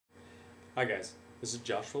Hi guys, this is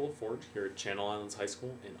Joshua LaForge here at Channel Islands High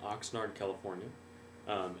School in Oxnard, California.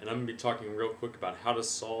 And I'm going to be talking real quick about how to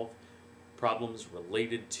solve problems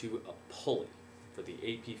related to a pulley for the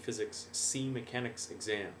AP Physics C Mechanics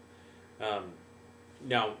exam.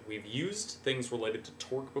 Now, we've used things related to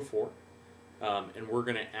torque before, and we're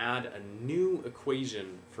going to add a new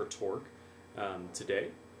equation for torque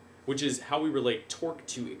today, which is how we relate torque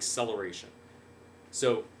to acceleration.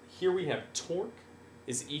 So here we have torque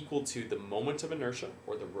is equal to the moment of inertia,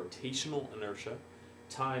 or the rotational inertia,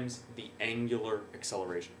 times the angular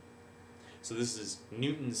acceleration. So this is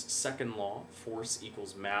Newton's second law, force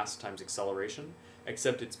equals mass times acceleration,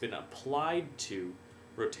 except it's been applied to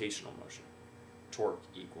rotational motion. Torque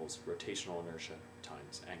equals rotational inertia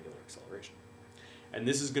times angular acceleration. And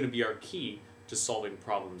this is going to be our key to solving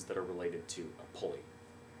problems that are related to a pulley.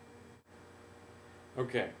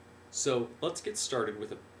 Okay, so let's get started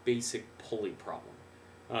with a basic pulley problem.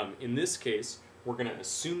 In this case, we're going to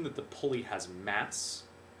assume that the pulley has mass,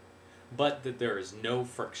 but that there is no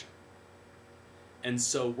friction. And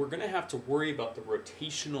so we're going to have to worry about the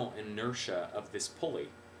rotational inertia of this pulley,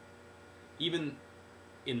 even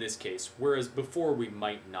in this case, whereas before we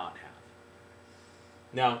might not have.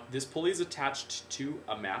 Now, this pulley is attached to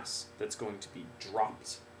a mass that's going to be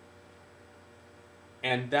dropped,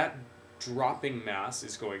 and that dropping mass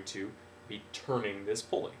is going to be turning this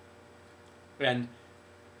pulley. And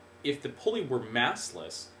if the pulley were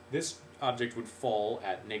massless, this object would fall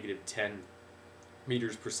at -10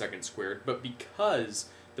 meters per second squared, but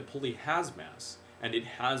because the pulley has mass and it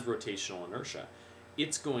has rotational inertia,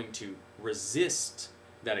 it's going to resist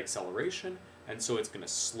that acceleration, and so it's going to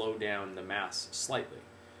slow down the mass slightly.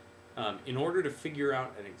 In order to figure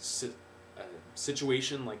out a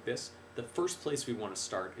situation like this, the first place we want to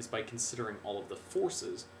start is by considering all of the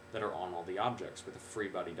forces that are on all the objects with a free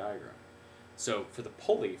body diagram. So for the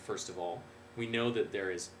pulley, first of all, we know that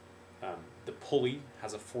there is, the pulley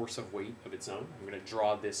has a force of weight of its own. I'm going to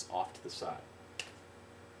draw this off to the side.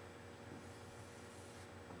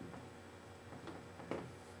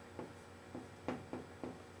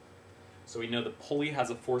 So we know the pulley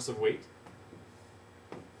has a force of weight.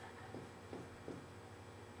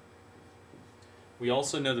 We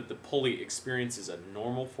also know that the pulley experiences a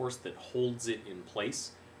normal force that holds it in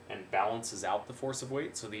place and balances out the force of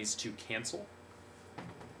weight, so these two cancel.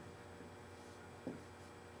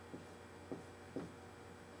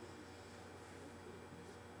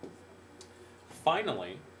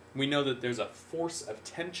 Finally, we know that there's a force of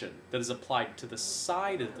tension that is applied to the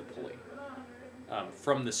side of the pulley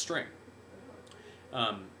from the string.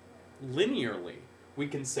 Linearly, we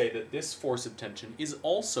can say that this force of tension is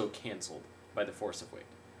also canceled by the force of weight.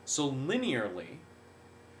 So linearly,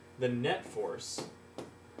 the net force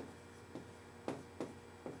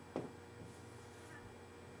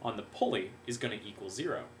on the pulley is going to equal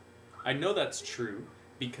 0. I know that's true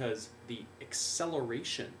because the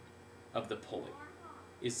acceleration of the pulley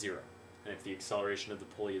is 0. And if the acceleration of the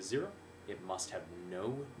pulley is 0, it must have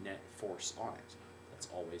no net force on it. That's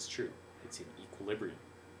always true. It's in equilibrium.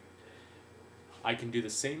 I can do the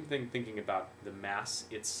same thing thinking about the mass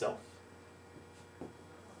itself.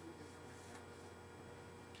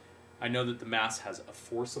 I know that the mass has a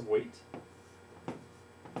force of weight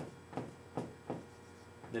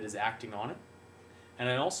that is acting on it, and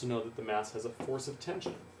I also know that the mass has a force of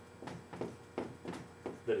tension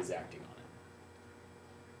that is acting on it.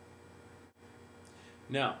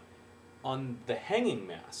 Now, on the hanging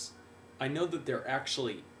mass, I know that there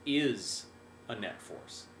actually is a net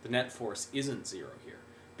force. The net force isn't 0 here,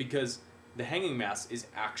 because the hanging mass is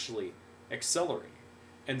actually accelerating.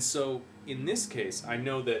 And so, in this case, I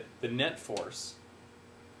know that the net force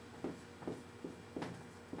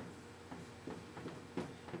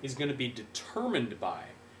is going to be determined by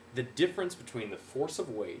the difference between the force of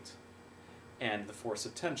weight and the force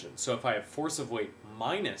of tension. So if I have force of weight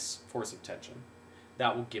minus force of tension,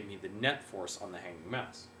 that will give me the net force on the hanging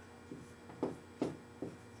mass.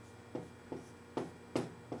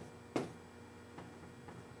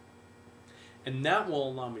 And that will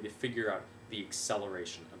allow me to figure out the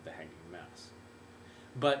acceleration of the hanging mass.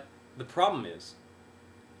 But the problem is,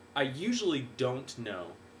 I usually don't know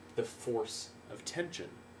the force of tension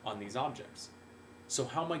on these objects. So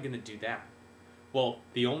how am I going to do that? Well,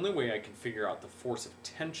 the only way I can figure out the force of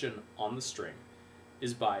tension on the string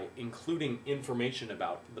is by including information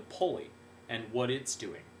about the pulley and what it's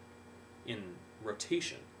doing in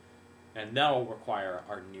rotation. And that will require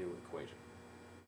our new equation.